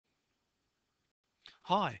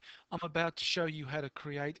Hi, I'm about to show you how to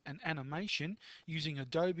create an animation using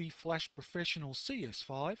Adobe Flash Professional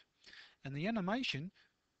CS5, and the animation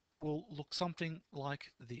will look something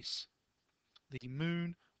like this: the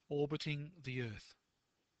moon orbiting the Earth.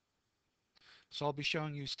 So I'll be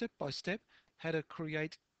showing you step by step how to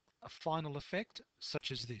create a final effect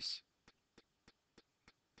such as this.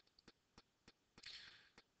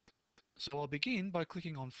 So I'll begin by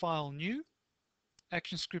clicking on File, New,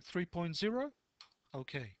 ActionScript 3.0,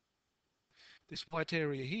 OK. This white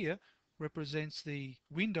area here represents the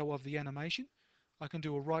window of the animation. I can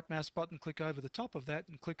do a right mouse button click over the top of that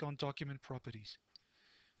and click on Document Properties.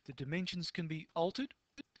 The dimensions can be altered.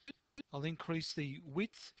 I'll increase the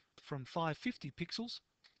width from 550 pixels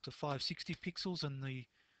to 560 pixels and the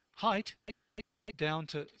height down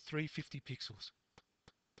to 350 pixels.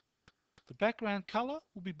 The background color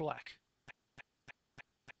will be black.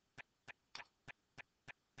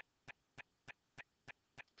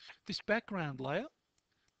 This background layer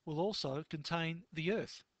will also contain the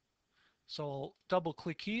Earth. So I'll double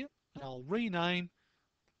click here and I'll rename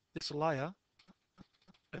this layer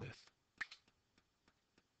Earth.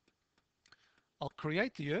 I'll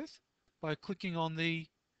create the Earth by clicking on the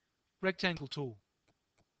rectangle tool.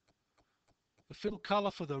 The fill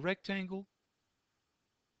color for the rectangle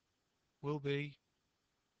will be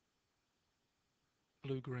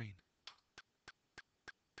blue-green.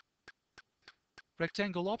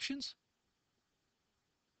 Rectangle options,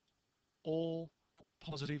 all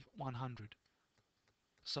positive 100.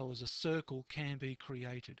 So as a circle can be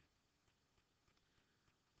created.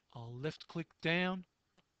 I'll left click down,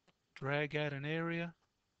 drag out an area.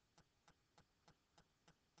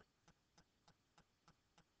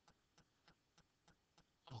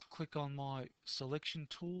 I'll click on my selection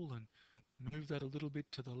tool and move that a little bit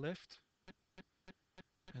to the left.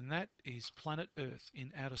 And that is planet Earth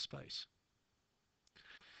in outer space.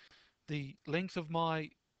 The length of my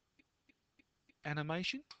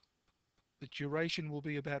animation, the duration will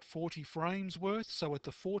be about 40 frames worth. So at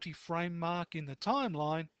the 40 frame mark in the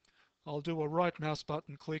timeline, I'll do a right mouse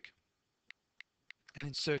button click and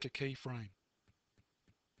insert a keyframe.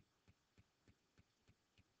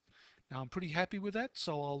 Now I'm pretty happy with that,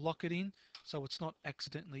 so I'll lock it in so it's not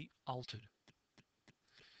accidentally altered.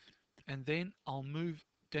 And then I'll move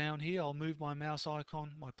down here, I'll move my mouse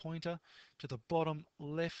icon, my pointer, to the bottom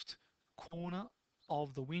left corner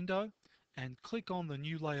of the window and click on the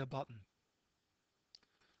New Layer button.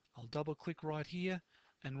 I'll double click right here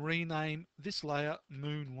and rename this layer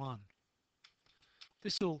Moon 1.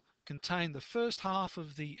 This will contain the first half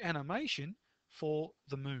of the animation for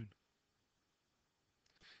the moon.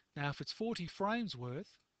 Now if it's 40 frames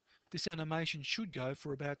worth, this animation should go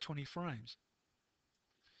for about 20 frames.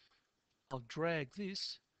 I'll drag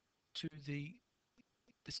this to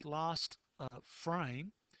this last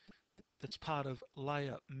frame that's part of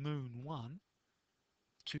layer Moon 1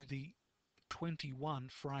 to the 21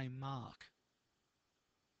 frame mark.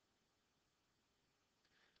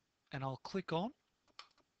 And I'll click on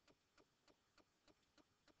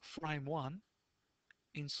frame 1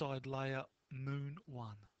 inside layer Moon 1.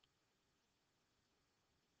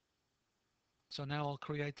 So now I'll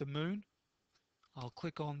create the moon. I'll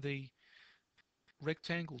click on the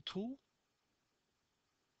rectangle tool.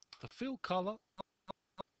 The fill color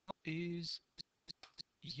is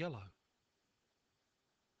yellow.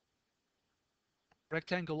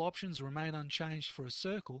 Rectangle options remain unchanged for a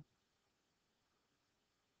circle.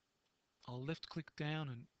 I'll left click down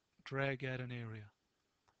and drag out an area.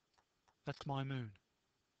 That's my moon.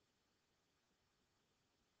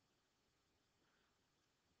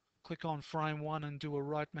 Click on frame 1 and do a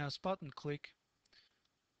right mouse button click.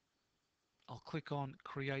 I'll click on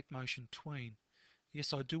Create Motion Tween.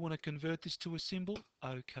 Yes, I do want to convert this to a symbol.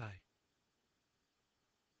 OK.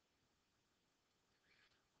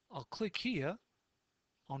 I'll click here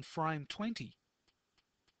on frame 20.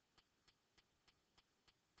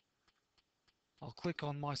 I'll click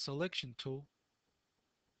on my selection tool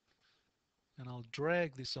and I'll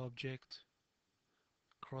drag this object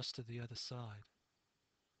across to the other side.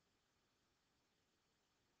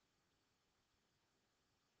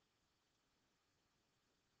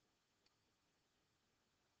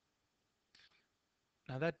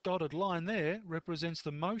 Now that dotted line there represents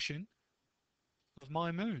the motion of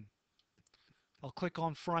my moon. I'll click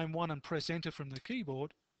on frame 1 and press enter from the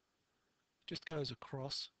keyboard. Just goes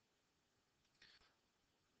across.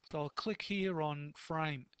 So I'll click here on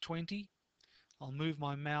frame 20. I'll move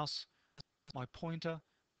my mouse, my pointer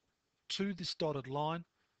to this dotted line.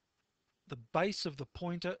 The base of the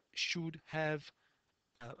pointer should have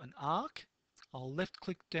an arc. I'll left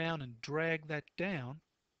click down and drag that down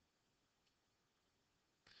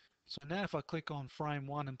So now if I click on frame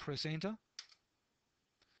 1 and press enter,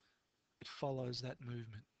 it follows that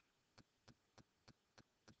movement.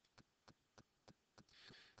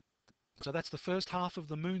 So that's the first half of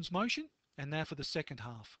the moon's motion, and now for the second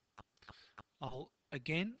half.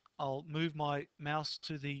 I'll move my mouse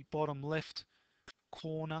to the bottom left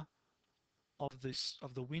corner of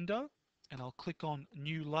the window, and I'll click on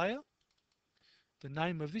new layer. The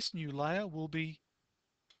name of this new layer will be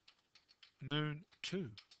Moon 2.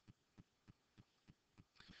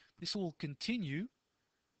 This will continue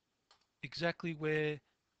exactly where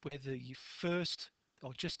the first,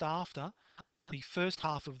 or just after, the first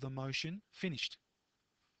half of the motion finished.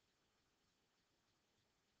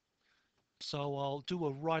 So I'll do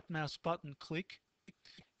a right mouse button click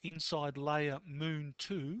inside layer Moon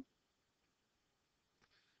 2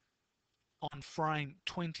 on frame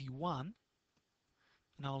 21,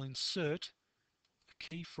 and I'll insert a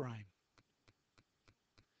keyframe.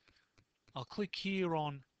 I'll click here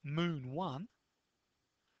on Moon 1.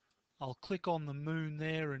 I'll click on the moon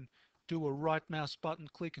there and do a right mouse button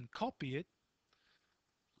click and copy it.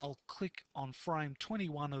 I'll click on frame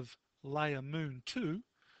 21 of layer Moon 2,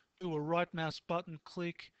 do a right mouse button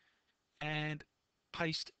click and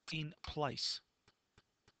paste in place.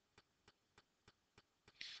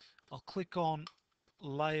 I'll click on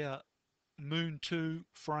layer Moon 2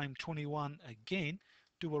 frame 21 again,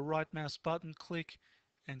 do a right mouse button click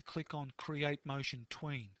and click on Create Motion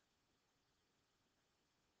Tween.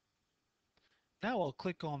 Now I'll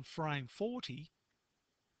click on frame 40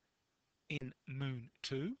 in Moon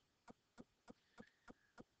 2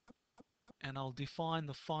 and I'll define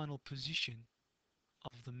the final position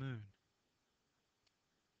of the moon.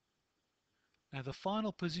 Now the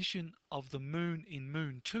final position of the moon in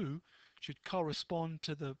Moon 2 should correspond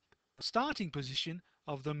to the starting position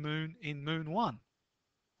of the moon in Moon 1.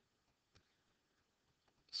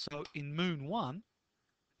 So in Moon 1,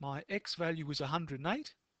 my X value is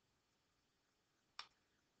 108.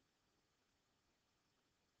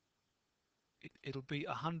 It'll be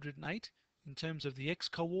 108 in terms of the X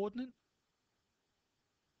coordinate.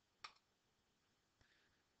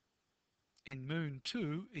 In Moon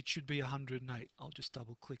 2, it should be 108. I'll just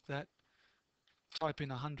double click that. Type in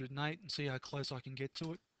 108 and see how close I can get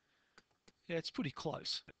to it. Yeah, it's pretty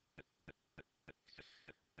close.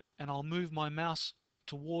 And I'll move my mouse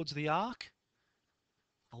towards the arc.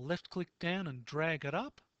 I'll left click down and drag it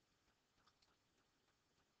up.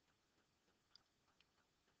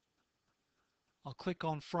 I'll click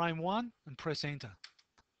on frame 1 and press enter.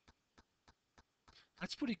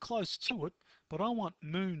 That's pretty close to it, but I want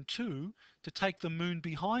Moon 2 to take the moon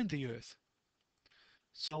behind the Earth.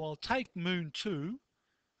 So I'll take Moon 2,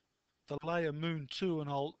 the layer Moon 2, and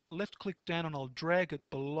I'll left click down and I'll drag it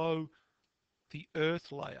below the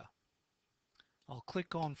Earth layer. I'll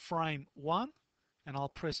click on frame 1 and I'll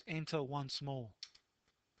press enter once more.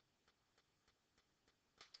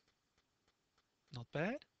 Not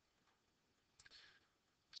bad.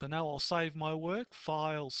 So now I'll save my work,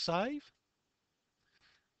 File, Save,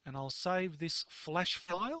 and I'll save this Flash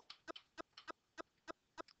file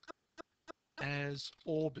as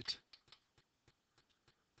orbit.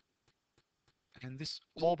 And this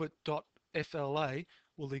orbit.fla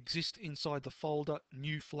will exist inside the folder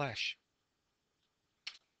New Flash.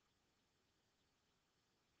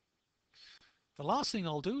 The last thing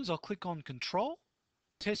I'll do is I'll click on Control,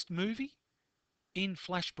 Test Movie in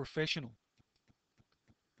Flash Professional.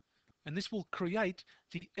 And this will create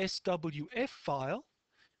the SWF file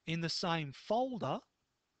in the same folder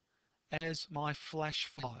as my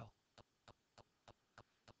Flash file.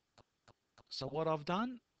 So what I've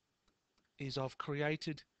done is I've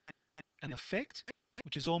created an effect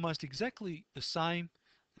which is almost exactly the same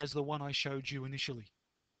as the one I showed you initially.